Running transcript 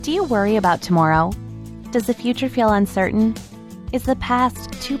Do you worry about tomorrow? Does the future feel uncertain? Is the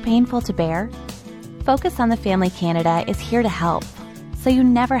past too painful to bear? Focus on the Family Canada is here to help, so you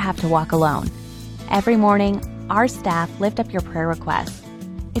never have to walk alone. Every morning, our staff lift up your prayer requests.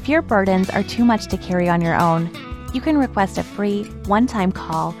 If your burdens are too much to carry on your own, you can request a free, one-time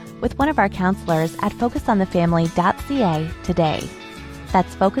call with one of our counselors at focusonthefamily.ca today.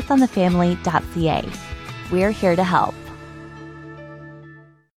 That's focusonthefamily.ca. We're here to help.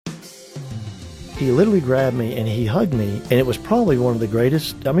 He literally grabbed me and he hugged me, and it was probably one of the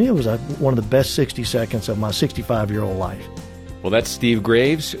greatest, it was one of the best 60 seconds of my 65-year-old life. Well, that's Steve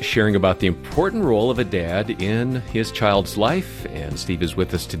Graves sharing about the important role of a dad in his child's life, and Steve is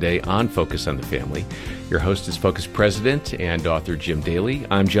with us today on Focus on the Family. Your host is Focus President and author Jim Daly.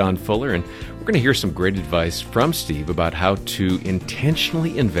 I'm John Fuller, and we're going to hear some great advice from Steve about how to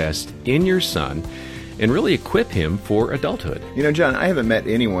intentionally invest in your son and really equip him for adulthood. You know, John, I haven't met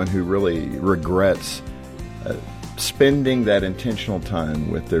anyone who really regrets spending that intentional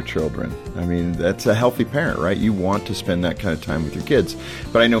time with their children. I mean, that's a healthy parent, right? You want to spend that kind of time with your kids.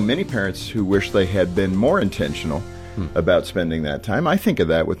 But I know many parents who wish they had been more intentional about spending that time. I think of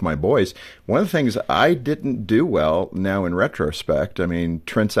that with my boys. One of the things I didn't do well now in retrospect, I mean,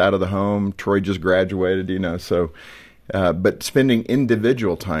 Trent's out of the home, Troy just graduated, but spending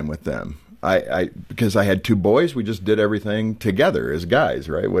individual time with them. Because I had two boys, we just did everything together as guys,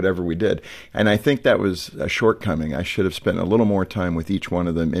 right? Whatever we did. And I think that was a shortcoming. I should have spent a little more time with each one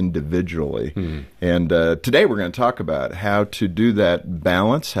of them individually. And today we're going to talk about how to do that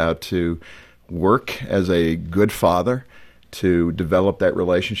balance, how to work as a good father, to develop that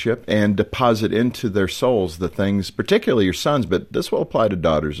relationship and deposit into their souls the things, particularly your sons, but this will apply to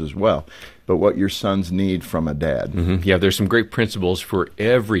daughters as well, but what your sons need from a dad. Yeah, there's some great principles for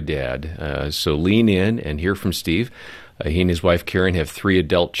every dad, so lean in and hear from Steve. He and his wife Karen have 3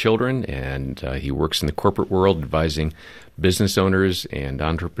 adult children, and he works in the corporate world advising business owners and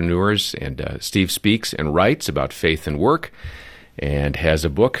entrepreneurs, and Steve speaks and writes about faith and work, and has a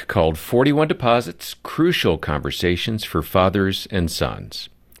book called 41 Deposits, Crucial Conversations for Fathers and Sons.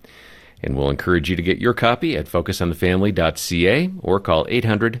 And we'll encourage you to get your copy at focusonthefamily.ca or call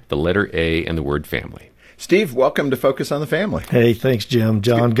 800, the letter A, and the word family. Steve, welcome to Focus on the Family. Hey, thanks, Jim.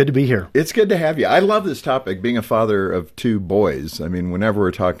 John, good to be here. It's good to have you. I love this topic, being a father of 2 boys. I mean, whenever we're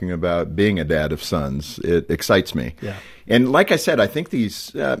talking about being a dad of sons, it excites me. Yeah. And like I said, I think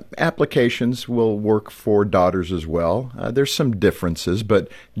these applications will work for daughters as well. There's some differences, but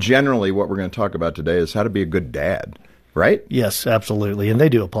generally what we're going to talk about today is how to be a good dad. Right? Yes, absolutely. And they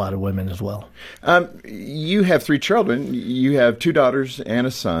do apply to women as well. You have 3 children. You have 2 daughters and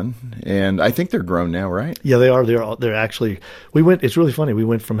a son. And I think they're grown now, right? Yeah, they are. They're actually, it's really funny. We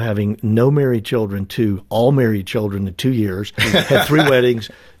went from having no married children to all married children in 2 years. We had 3 weddings.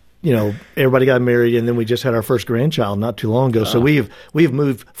 Everybody got married, and then we just had our first grandchild not too long ago. So we've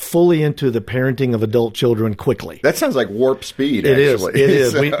moved fully into the parenting of adult children quickly. That sounds like warp speed, It actually.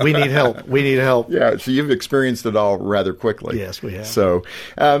 is. We need help. We need help. Yeah, so you've experienced it all rather quickly. Yes, we have. So,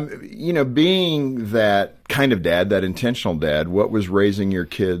 being that kind of dad, that intentional dad, what was raising your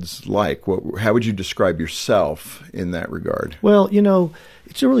kids like? How would you describe yourself in that regard? Well,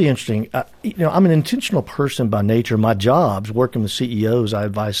 it's really interesting. I'm an intentional person by nature. My job's working with CEOs. I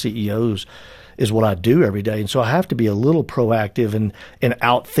advise CEOs is what I do every day. And so I have to be a little proactive and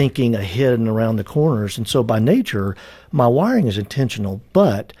out thinking ahead and around the corners. And so by nature, my wiring is intentional.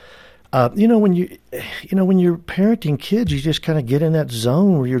 But, when you're parenting kids, you just kind of get in that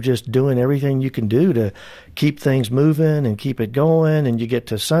zone where you're just doing everything you can do to keep things moving and keep it going. And you get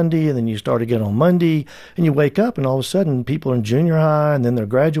to Sunday, and then you start again on Monday, and you wake up, and all of a sudden people are in junior high, and then they're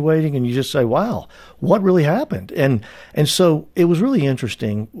graduating, and you just say, wow, what really happened? And so it was really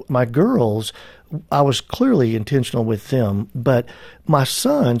interesting. My girls, I was clearly intentional with them, but my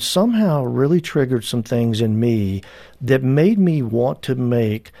son somehow really triggered some things in me that made me want to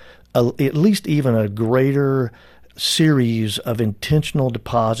make at least even a greater series of intentional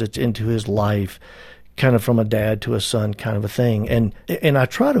deposits into his life, kind of from a dad to a son kind of a thing. And I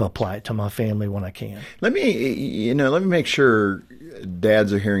try to apply it to my family when I can. Let me make sure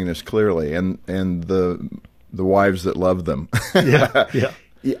dads are hearing this clearly, and the wives that love them. Yeah.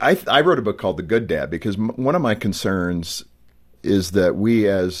 I wrote a book called The Good Dad because one of my concerns is that we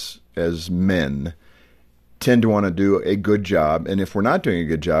as men tend to want to do a good job, and if we're not doing a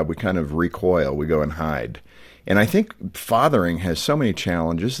good job, we kind of recoil, we go and hide. And I think fathering has so many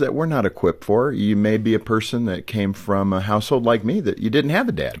challenges that we're not equipped for. You may be a person that came from a household like me that you didn't have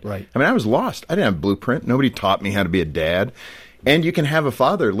a dad. Right. I mean, I was lost. I didn't have a blueprint. Nobody taught me how to be a dad. And you can have a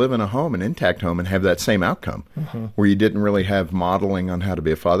father live in a home, an intact home, and have that same outcome, where you didn't really have modeling on how to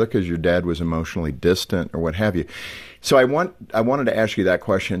be a father because your dad was emotionally distant or what have you. So I wanted to ask you that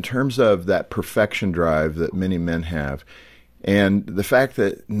question in terms of that perfection drive that many men have, and the fact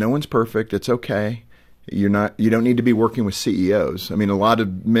that no one's perfect. It's okay. You don't need to be working with CEOs. I mean, a lot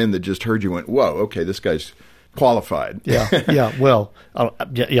of men that just heard you went, "Whoa, okay, this guy's qualified." Yeah. Well,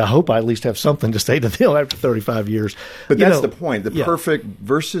 I hope I at least have something to say to them after 35 years. But that's the point, the perfect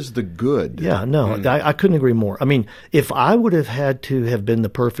versus the good. Yeah, no, I couldn't agree more. I mean, if I would have had to have been the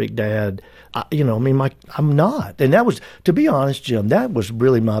perfect dad, I'm not. And that was, to be honest, Jim, that was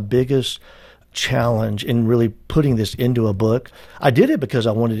really my biggest challenge in really putting this into a book. I did it because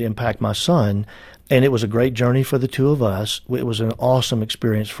I wanted to impact my son. And it was a great journey for the two of us. It was an awesome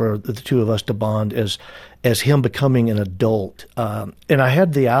experience for the two of us to bond as him becoming an adult. And I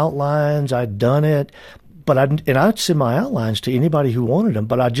had the outlines. I'd done it. But I'd send my outlines to anybody who wanted them,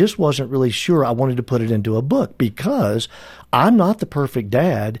 but I just wasn't really sure I wanted to put it into a book because I'm not the perfect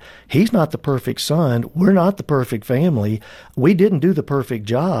dad. He's not the perfect son. We're not the perfect family. We didn't do the perfect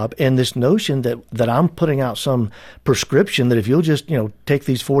job. And this notion that I'm putting out some prescription that if you'll just, take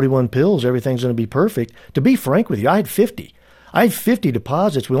these 41 pills, everything's going to be perfect. To be frank with you, I had 50. I had 50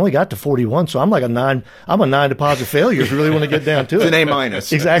 deposits. We only got to 41, so I'm like a 9 deposit failure if you really want to get down to it. It's an A-.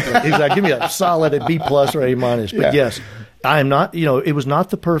 Exactly. Give me a solid B+ or A-. But yes, I am not, it was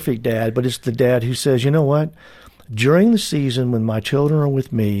not the perfect dad, but it's the dad who says, you know what? During the season when my children are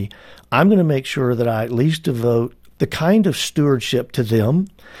with me, I'm going to make sure that I at least devote the kind of stewardship to them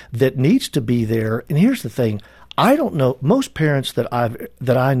that needs to be there. And here's the thing. I don't know, most parents that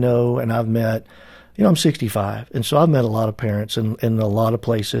I know and I've met, I'm 65, and so I've met a lot of parents in a lot of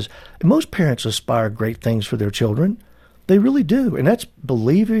places. And most parents aspire great things for their children. They really do. And that's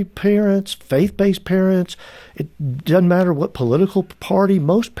believing parents, faith-based parents. It doesn't matter what political party.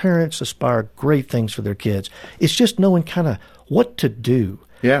 Most parents aspire great things for their kids. It's just knowing kind of what to do.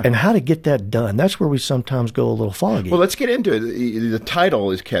 Yeah. And how to get that done. That's where we sometimes go a little foggy. Well, let's get into it. The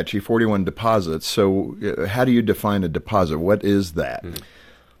title is catchy, 41 Deposits. So how do you define a deposit? What is that?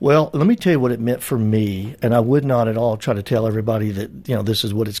 Well, let me tell you what it meant for me, and I would not at all try to tell everybody that, this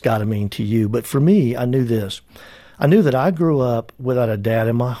is what it's got to mean to you. But for me, I knew this. I knew that I grew up without a dad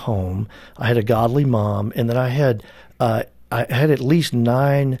in my home. I had a godly mom, and that I had at least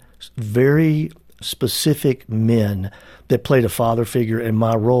 9 very specific men that played a father figure in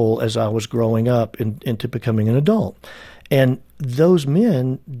my role as I was growing up into becoming an adult. And those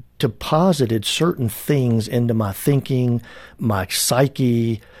men deposited certain things into my thinking, my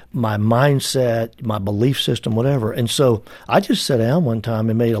psyche, my mindset, my belief system, whatever. And so I just sat down one time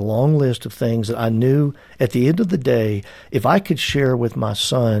and made a long list of things that I knew at the end of the day, if I could share with my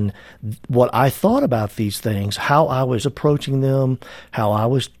son what I thought about these things, how I was approaching them, how I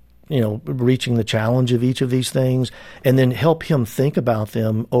was reaching the challenge of each of these things, and then help him think about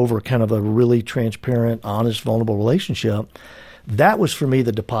them over kind of a really transparent, honest, vulnerable relationship. That was for me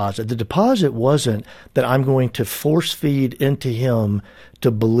the deposit. The deposit wasn't that I'm going to force feed into him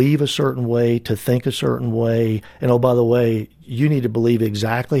to believe a certain way, to think a certain way, and oh, by the way, you need to believe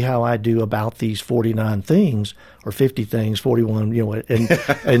exactly how I do about these 49 things or 50 things, 41,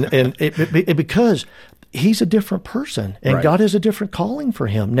 and because he's a different person, and right. God has a different calling for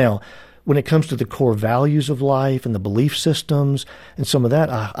him. Now, when it comes to the core values of life and the belief systems and some of that,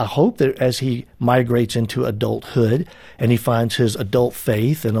 I hope that as he migrates into adulthood and he finds his adult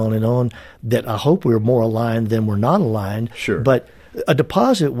faith and on, that I hope we're more aligned than we're not aligned. Sure. But a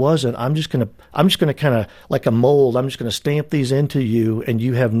deposit wasn't, I'm just going to kind of like a mold, I'm just going to stamp these into you, and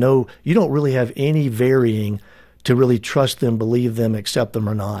you don't really have any varying to really trust them, believe them, accept them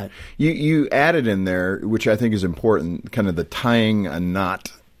or not. You added in there, which I think is important, kind of the tying a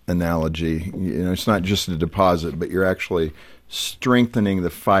knot analogy. It's not just a deposit, but you're actually strengthening the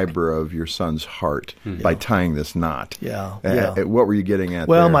fiber of your son's heart by tying this knot. Yeah. What were you getting at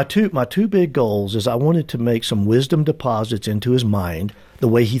Well, there? my two big goals is I wanted to make some wisdom deposits into his mind, the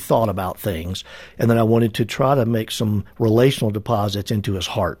way he thought about things, and then I wanted to try to make some relational deposits into his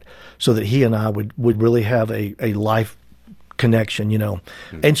heart so that he and I would really have a life connection,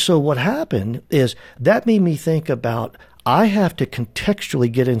 And so what happened is that made me think about I have to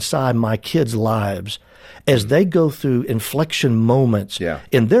contextually get inside my kids' lives as they go through inflection moments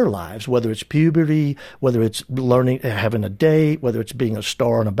in their lives, whether it's puberty, whether it's learning, having a date, whether it's being a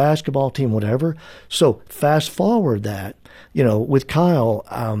star on a basketball team, whatever. So fast forward that, with Kyle,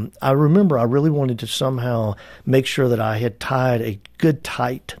 I remember I really wanted to somehow make sure that I had tied a good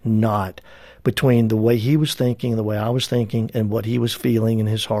tight knot between the way he was thinking, the way I was thinking, and what he was feeling in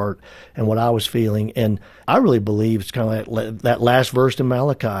his heart and what I was feeling. And I really believe it's kind of like that last verse in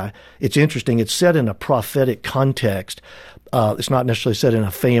Malachi. It's interesting. It's set in a prophetic context. It's not necessarily set in a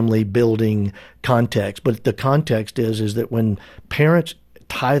family building context, but the context is that when parents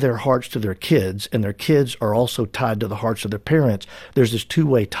tie their hearts to their kids and their kids are also tied to the hearts of their parents, there's this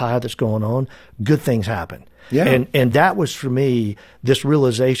two-way tie that's going on. Good things happen. Yeah. And that was for me, this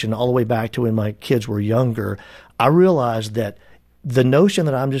realization all the way back to when my kids were younger. I realized that the notion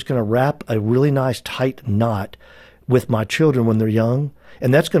that I'm just going to wrap a really nice tight knot with my children when they're young,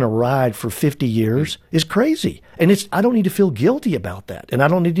 and that's going to ride for 50 years is crazy. And I don't need to feel guilty about that. And I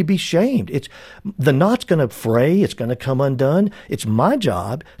don't need to be shamed. The knot's going to fray. It's going to come undone. It's my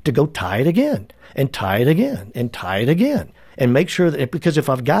job to go tie it again and tie it again and tie it again and make sure that, because if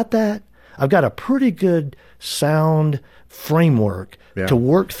I've got that, I've got a pretty good sound framework to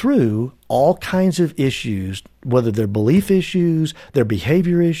work through all kinds of issues, whether they're belief issues, they're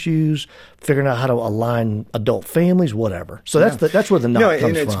behavior issues, figuring out how to align adult families, whatever. So that's where the knot comes from.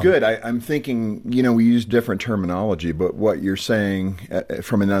 And it's good. I'm thinking, we use different terminology, but what you're saying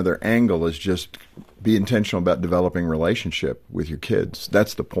from another angle is just be intentional about developing relationship with your kids.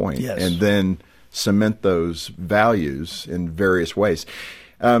 That's the point. Yes. And then cement those values in various ways.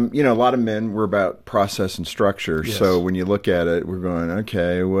 A lot of men were about process and structure. Yes. So when you look at it, we're going,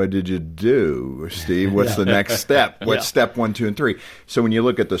 okay, what did you do, Steve? What's the next step? What's step 1, 2, and 3? So when you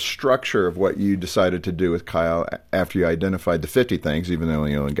look at the structure of what you decided to do with Kyle after you identified the 50 things, even though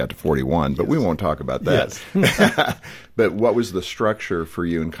you only got to 41, but we won't talk about that. Yes. But what was the structure for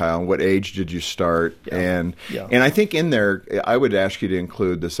you and Kyle? What age did you start? And I think in there, I would ask you to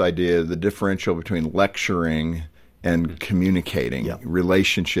include this idea, the differential between lecturing and communicating,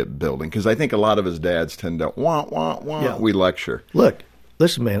 relationship building. Because I think a lot of us dads tend to, we lecture. Look,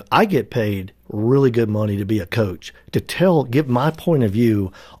 listen, man, I get paid really good money to be a coach, to give my point of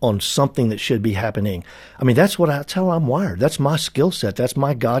view on something that should be happening. I mean, that's how I'm wired. That's my skill set. That's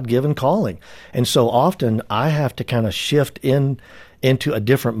my God-given calling. And so often I have to kind of shift into a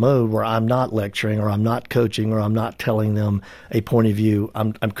different mode where I'm not lecturing or I'm not coaching or I'm not telling them a point of view.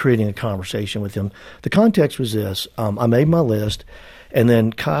 I'm creating a conversation with them. The context was this. I made my list, and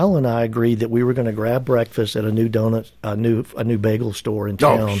then Kyle and I agreed that we were going to grab breakfast at a new bagel store in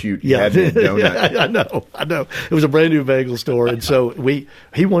town. Oh, shoot. You had a donut. I know. It was a brand new bagel store. And so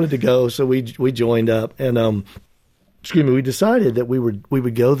he wanted to go, so we joined up, and we decided that we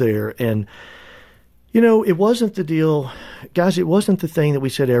would go there. And it wasn't the deal, guys. It wasn't the thing that we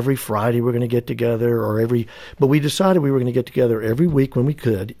said every Friday we're going to get together but we decided we were going to get together every week when we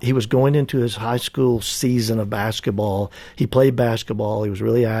could. He was going into his high school season of basketball. He played basketball. He was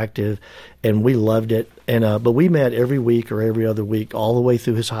really active, and we loved it. And but we met every week or every other week all the way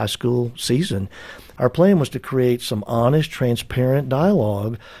through his high school season. Our plan was to create some honest, transparent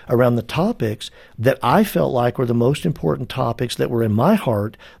dialogue around the topics that I felt like were the most important topics that were in my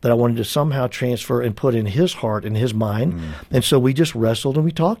heart that I wanted to somehow transfer and put in his heart and his mind. And so we just wrestled and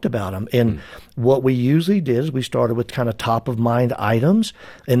we talked about them. And what we usually did is we started with kind of top of mind items.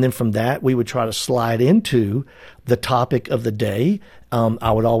 And then from that, we would try to slide into the topic of the day.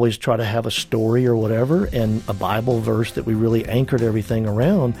 I would always try to have a story or whatever and a Bible verse that we really anchored everything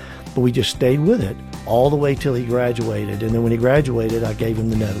around, but we just stayed with it all the way till he graduated. And then when he graduated, I gave him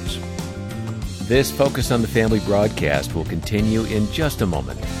the notes. This Focus on the Family broadcast will continue in just a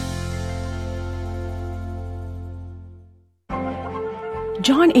moment.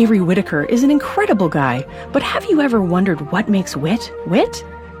 John Avery Whitaker is an incredible guy, but have you ever wondered what makes wit wit?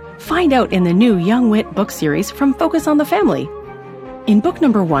 Find out in the new Young Wit book series from Focus on the Family. In book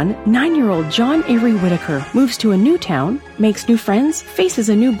number 1, 9-year-old John Avery Whitaker moves to a new town, makes new friends, faces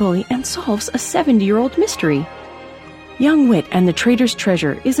a new bully, and solves a 70-year-old mystery. Young Wit and the Trader's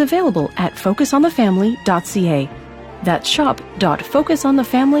Treasure is available at focusonthefamily.ca. That's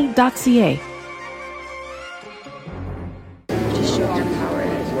shop.focusonthefamily.ca.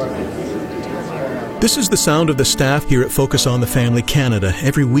 This is the sound of the staff here at Focus on the Family Canada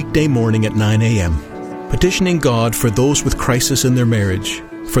every weekday morning at 9 a.m. petitioning God for those with crisis in their marriage,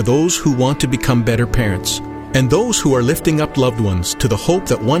 for those who want to become better parents, and those who are lifting up loved ones to the hope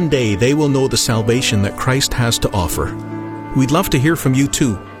that one day they will know the salvation that Christ has to offer. We'd love to hear from you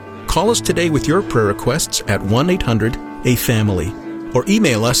too. Call us today with your prayer requests at 1-800-A-FAMILY or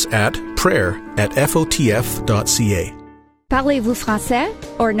email us at prayer@fotf.ca. Parlez-vous français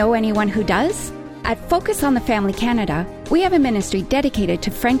or know anyone who does? At Focus on the Family Canada, we have a ministry dedicated to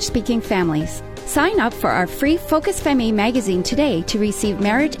French-speaking families. Sign up for our free Focus Famille magazine today to receive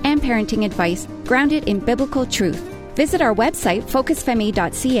marriage and parenting advice grounded in biblical truth. Visit our website,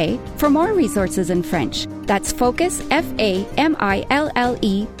 focusfamille.ca, for more resources in French. That's focus, F-A-M-I-L-L-E.ca.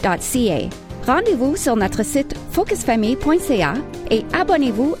 Rendez-vous sur notre site focusfamille.ca et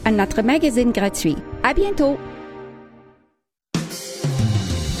abonnez-vous à notre magazine gratuit. À bientôt!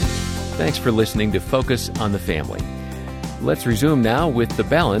 Thanks for listening to Focus on the Family. Let's resume now with the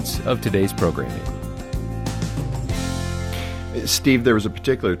balance of today's programming. Steve, there was a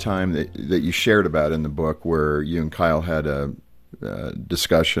particular time that you shared about in the book where you and Kyle had a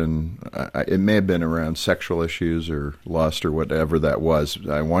discussion. It may have been around sexual issues or lust or whatever that was.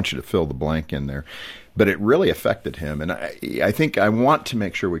 I want you to fill the blank in there. But it really affected him. And I think I want to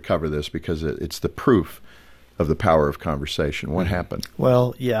make sure we cover this because it's the proof of the power of conversation. What happened?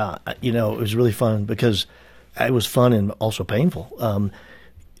 Well, yeah, it was really fun because it was fun and also painful.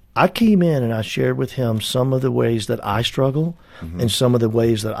 I came in and I shared with him some of the ways that I struggle and some of the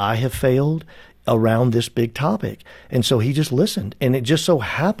ways that I have failed around this big topic. And so he just listened. And it just so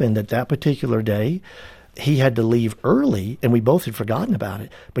happened that particular day, he had to leave early, and we both had forgotten about it.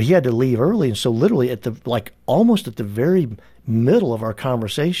 But he had to leave early, and so literally almost at the very middle of our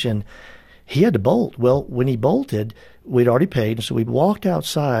conversation, he had to bolt. Well, when he bolted, we'd already paid, and so we walked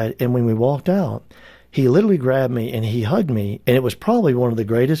outside, and when we walked out, he literally grabbed me and he hugged me, and it was probably one of the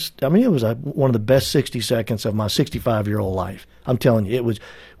greatest. I mean, it was one of the best 60 seconds of my 65-year-old life. I'm telling you, it was.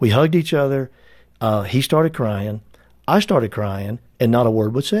 We hugged each other. He started crying. I started crying, and not a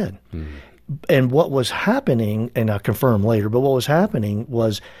word was said. Mm-hmm. And what was happening, and I'll confirm later, but what was happening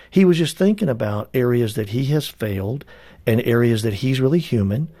was he was just thinking about areas that he has failed and areas that he's really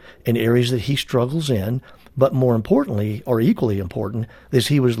human and areas that he struggles in. But more importantly, or equally important, is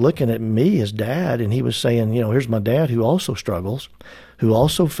he was looking at me as dad, and he was saying, here's my dad who also struggles, who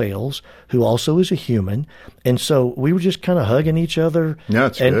also fails, who also is a human. And so we were just kind of hugging each other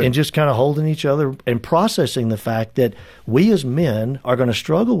and just kind of holding each other and processing the fact that we as men are going to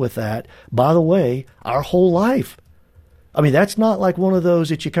struggle with that, by the way, our whole life. I mean, that's not like one of those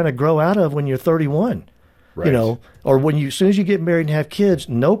that you kind of grow out of when you're 31. Right. Or when as soon as you get married and have kids,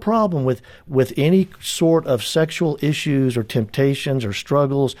 no problem with any sort of sexual issues or temptations or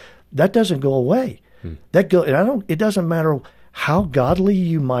struggles. That doesn't go away. It doesn't matter how godly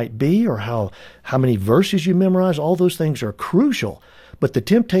you might be or how many verses you memorize. All those things are crucial. But the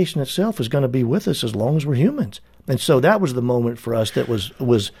temptation itself is going to be with us as long as we're humans. And so that was the moment for us that was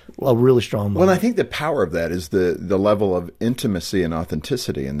a really strong moment. Well, I think the power of that is the level of intimacy and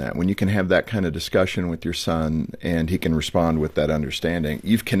authenticity in that. When you can have that kind of discussion with your son and he can respond with that understanding,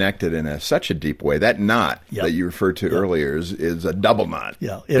 you've connected in such a deep way. That knot that you referred to earlier is a double knot.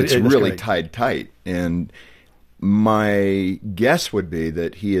 Yeah, it's really tied tight. And my guess would be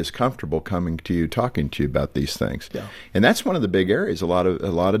that he is comfortable coming to you, talking to you about these things. Yeah. And that's one of the big areas a lot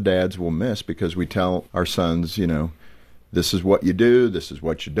of dads will miss because we tell our sons, this is what you do, this is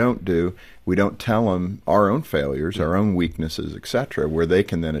what you don't do. We don't tell them our own failures, our own weaknesses, etc., where they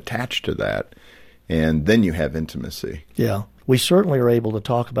can then attach to that, and then you have intimacy. Yeah. We certainly are able to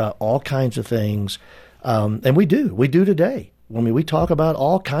talk about all kinds of things, and we do today. I mean, we talk about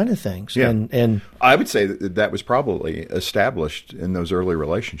all kinds of things. Yeah. And I would say that was probably established in those early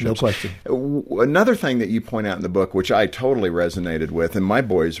relationships. No question. Another thing that you point out in the book, which I totally resonated with, and my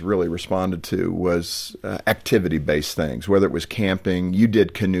boys really responded to, was activity-based things, whether it was camping. You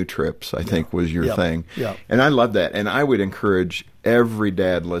did canoe trips, I think, was your thing. Yeah. And I love that. And I would encourage every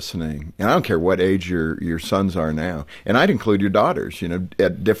dad listening, and I don't care what age your sons are now, and I'd include your daughters,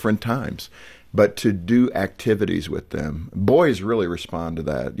 at different times, but to do activities with them. Boys really respond to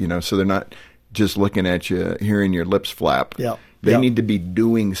that, so they're not just looking at you, hearing your lips flap. Yeah. They need to be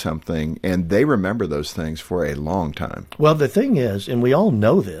doing something, and they remember those things for a long time. Well, the thing is, and we all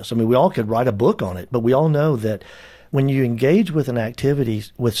know this, I mean, we all could write a book on it, but we all know that when you engage with an activity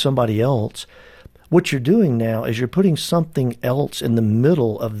with somebody else, what you're doing now is you're putting something else in the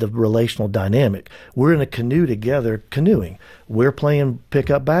middle of the relational dynamic. We're in a canoe together, canoeing. We're playing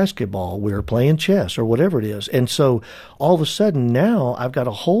pickup basketball. We're playing chess or whatever it is. And so all of a sudden now I've got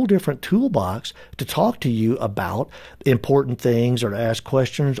a whole different toolbox to talk to you about important things or to ask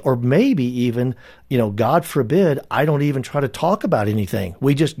questions, or maybe even, God forbid, I don't even try to talk about anything.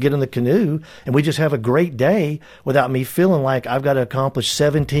 We just get in the canoe and we just have a great day without me feeling like I've got to accomplish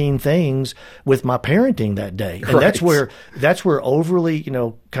 17 things with my parenting that day. And right. that's where overly,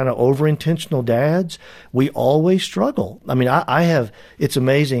 kind of over-intentional dads, we always struggle. I mean, it's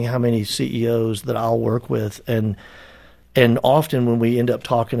amazing how many CEOs that I'll work with, and often when we end up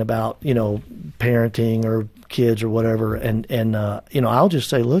talking about, parenting or kids or whatever, and I'll just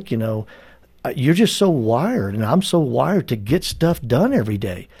say, look, you're just so wired, and I'm so wired to get stuff done every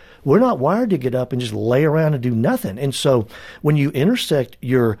day. We're not wired to get up and just lay around and do nothing. And so when you intersect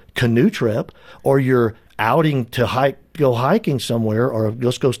your canoe trip or your outing to go hiking somewhere, or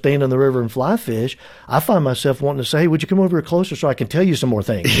let's go stand in the river and fly fish, I find myself wanting to say, hey, would you come over here closer so I can tell you some more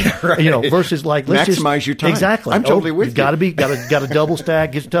things? Yeah, right. Versus like, let's maximize your time. Exactly. I'm totally with you. Got to double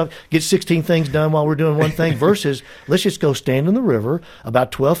stack, get 16 things done while we're doing one thing, versus let's just go stand in the river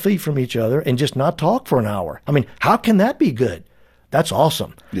about 12 feet from each other and just not talk for an hour. I mean, how can that be good? That's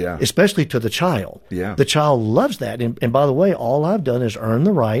awesome. Yeah. Especially to the child. Yeah. The child loves that. And by the way, all I've done is earn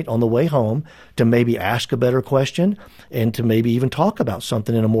the right on the way home to maybe ask a better question and to maybe even talk about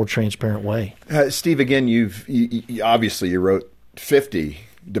something in a more transparent way. Steve, again, you obviously you wrote 50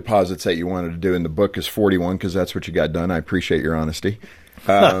 deposits that you wanted to do, and the book is 41 because that's what you got done. I appreciate your honesty.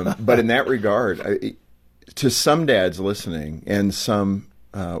 But in that regard, to some dads listening and some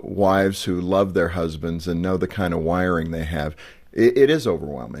wives who love their husbands and know the kind of wiring they have, it is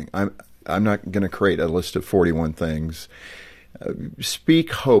overwhelming. I'm not going to create a list of 41 things.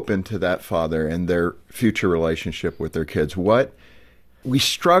 Speak hope into that father and their future relationship with their kids. We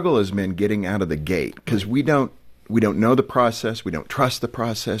struggle as men getting out of the gate because we don't know the process. We don't trust the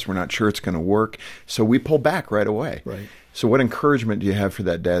process. We're not sure it's going to work. So we pull back right away. Right. So what encouragement do you have for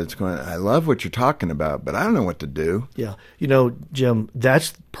that dad that's going, I love what you're talking about, but I don't know what to do? Yeah. Jim,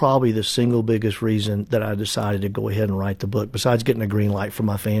 that's probably the single biggest reason that I decided to go ahead and write the book, besides getting a green light from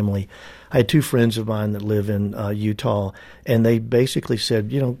my family. I had two friends of mine that live in Utah, and they basically said,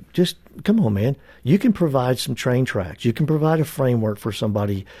 just come on, man. You can provide some train tracks. You can provide a framework for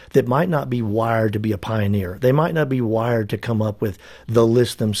somebody that might not be wired to be a pioneer. They might not be wired to come up with the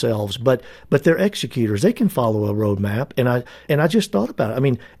list themselves, but they're executors. They can follow a roadmap. And I just thought about it. I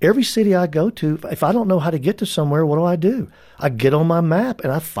mean, every city I go to, if I don't know how to get to somewhere, what do? I get on my map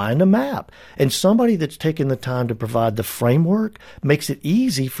and I find a map. And somebody that's taken the time to provide the framework makes it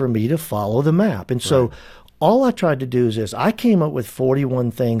easy for me to follow the map. And so all I tried to do is this. I came up with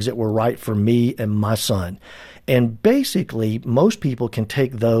 41 things that were right for me and my son. And basically, most people can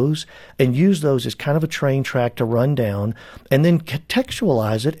take those and use those as kind of a train track to run down and then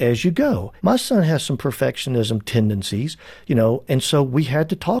contextualize it as you go. My son has some perfectionism tendencies, and so we had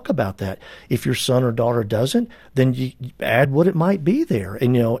to talk about that. If your son or daughter doesn't, then you add what it might be there.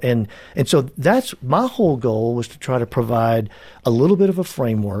 And so that's my whole goal, was to try to provide a little bit of a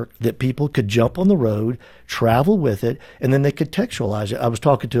framework that people could jump on the road, travel with it, and then they contextualize it. I was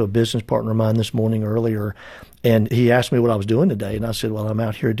talking to a business partner of mine this morning earlier, and he asked me what I was doing today. And I said, well, I'm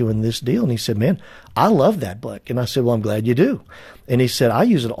out here doing this deal. And he said, man, I love that book. And I said, well, I'm glad you do. And he said, I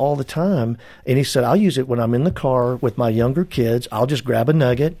use it all the time. And he said, I'll use it when I'm in the car with my younger kids. I'll just grab a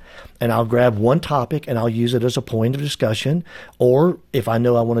nugget and I'll grab one topic and I'll use it as a point of discussion. Or if I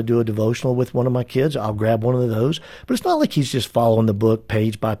know I want to do a devotional with one of my kids, I'll grab one of those. But it's not like he's just following the book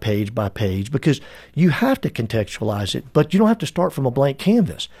page by page by page, because you have to contextualize it. But you don't have to start from a blank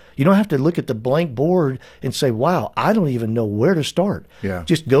canvas. You don't have to look at the blank board and say, wow, I don't even know where to start. Yeah.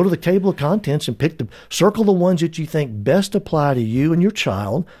 Just go to the table of contents and circle the ones that you think best apply to you and your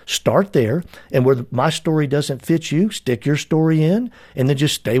child. Start there. And where my story doesn't fit you, stick your story in, and then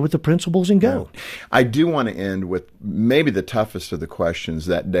just stay with the principles and go. Yeah. I do want to end with maybe the toughest of the questions,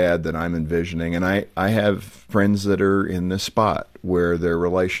 that dad that I'm envisioning. And I have friends that are in this spot where their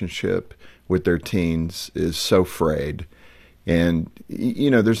relationship with their teens is so frayed. And,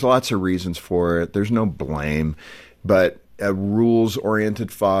 there's lots of reasons for it. There's no blame, but a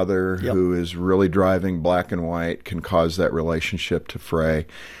rules-oriented father who is really driving black and white can cause that relationship to fray.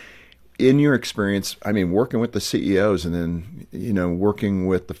 In your experience, working with the CEOs and then, working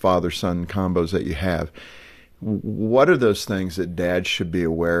with the father-son combos that you have, what are those things that dads should be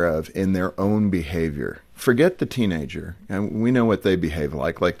aware of in their own behavior? Forget the teenager. And we know what they behave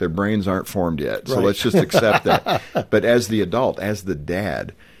like their brains aren't formed yet. So let's just accept that. But as the adult, as the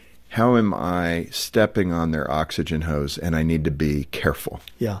dad, how am I stepping on their oxygen hose, and I need to be careful?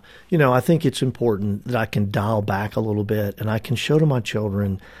 Yeah. I think it's important that I can dial back a little bit and I can show to my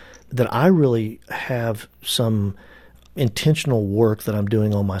children that I really have some intentional work that I'm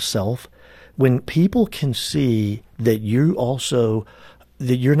doing on myself. When people can see that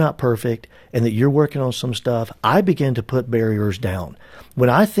that you're not perfect and that you're working on some stuff, I begin to put barriers down. When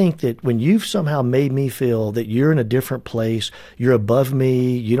I think that when you've somehow made me feel that you're in a different place, you're above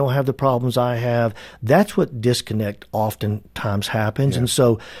me, you don't have the problems I have, that's what disconnect oftentimes happens. Yeah. And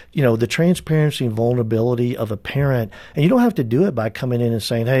so, the transparency and vulnerability of a parent, and you don't have to do it by coming in and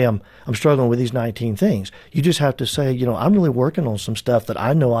saying, hey, I'm struggling with these 19 things. You just have to say, I'm really working on some stuff that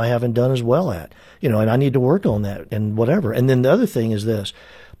I know I haven't done as well at, and I need to work on that and whatever. And then the other thing is this.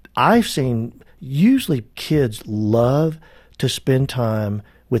 I've seen usually kids love to spend time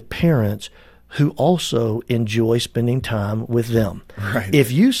with parents who also enjoy spending time with them. Right.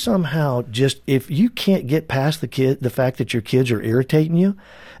 If you somehow if you can't get past the fact that your kids are irritating you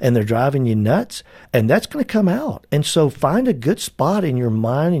and they're driving you nuts, and that's going to come out. And so find a good spot in your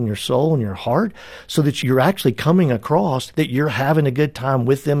mind and your soul and your heart so that you're actually coming across that you're having a good time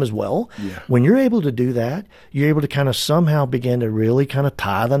with them as well. Yeah. When you're able to do that, you're able to kind of somehow begin to really kind of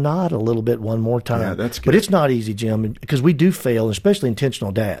tie the knot a little bit one more time. Yeah, that's good. But it's not easy, Jim, because we do fail, especially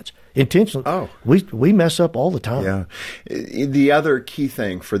intentional dads. Oh. We mess up all the time. Yeah. The other key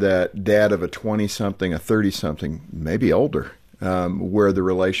thing for that dad of a 20-something, a 30-something, maybe older, where the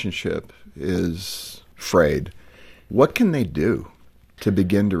relationship is frayed, what can they do to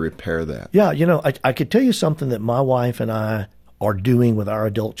begin to repair that? Yeah, I could tell you something that my wife and I are doing with our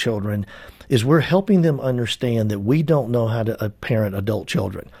adult children is we're helping them understand that we don't know how to parent adult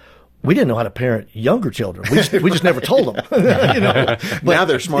children. We didn't know how to parent younger children. We just never told them. But now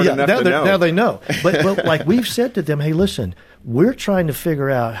they're smart enough to know. Now they know. But like we've said to them, hey, listen, we're trying to figure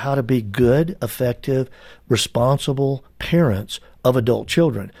out how to be good, effective, responsible parents of adult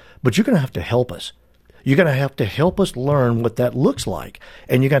children. But you're going to have to help us. You're going to have to help us learn what that looks like.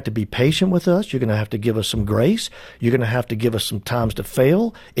 And you're going to have to be patient with us. You're going to have to give us some grace. You're going to have to give us some times to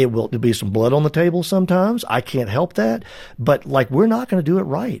fail. There'll be some blood on the table sometimes. I can't help that. But we're not going to do it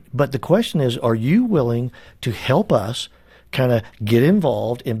right. But the question is, are you willing to help us kind of get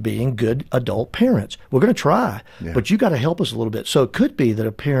involved in being good adult parents? We're going to try, but you got to help us a little bit. So it could be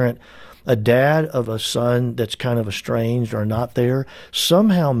that a dad of a son that's kind of estranged or not there,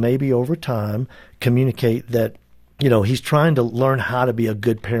 somehow maybe over time communicate that, he's trying to learn how to be a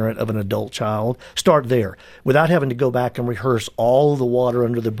good parent of an adult child. Start there without having to go back and rehearse all the water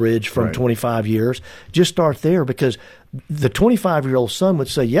under the bridge from 25 years. Just start there, because the 25-year-old son would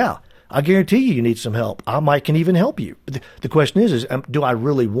say, yeah, I guarantee you need some help. I can even help you. But the question is do I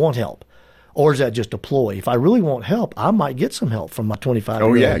really want help? Or is that just a ploy? If I really want help, I might get some help from my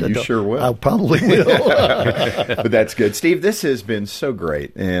 25-year-old. Oh, yeah, you sure will. I probably will. But that's good. Steve, this has been so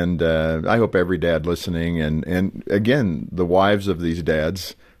great. And I hope every dad listening, and again, the wives of these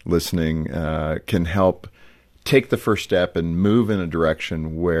dads listening can help take the first step and move in a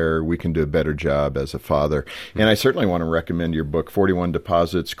direction where we can do a better job as a father. And I certainly want to recommend your book, 41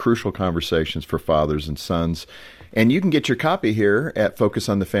 Deposits, Crucial Conversations for Fathers and Sons. And you can get your copy here at Focus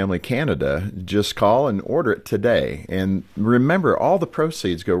on the Family Canada. Just call and order it today. And remember, all the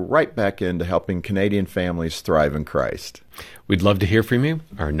proceeds go right back into helping Canadian families thrive in Christ. We'd love to hear from you.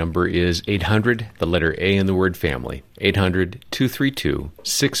 Our number is 800, the letter A in the word family,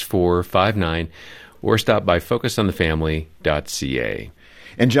 800-232-6459, or stop by focusonthefamily.ca.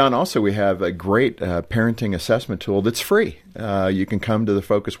 And John, also we have a great parenting assessment tool that's free. You can come to the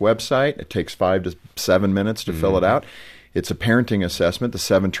Focus website. It takes 5 to 7 minutes to fill it out. It's a parenting assessment, the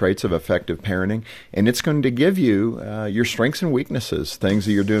 7 traits of effective parenting, and it's going to give you your strengths and weaknesses, things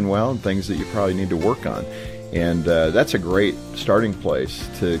that you're doing well and things that you probably need to work on. And that's a great starting place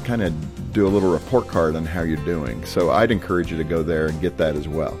to kind of do a little report card on how you're doing. So I'd encourage you to go there and get that as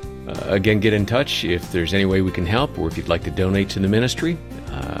well. Again, get in touch if there's any way we can help, or if you'd like to donate to the ministry.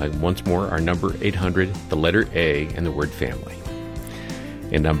 Once more, our number, 800, the letter A, and the word family.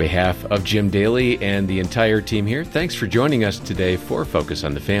 And on behalf of Jim Daly and the entire team here, thanks for joining us today for Focus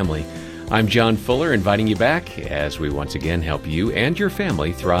on the Family. I'm John Fuller, inviting you back as we once again help you and your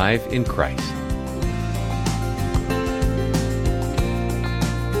family thrive in Christ.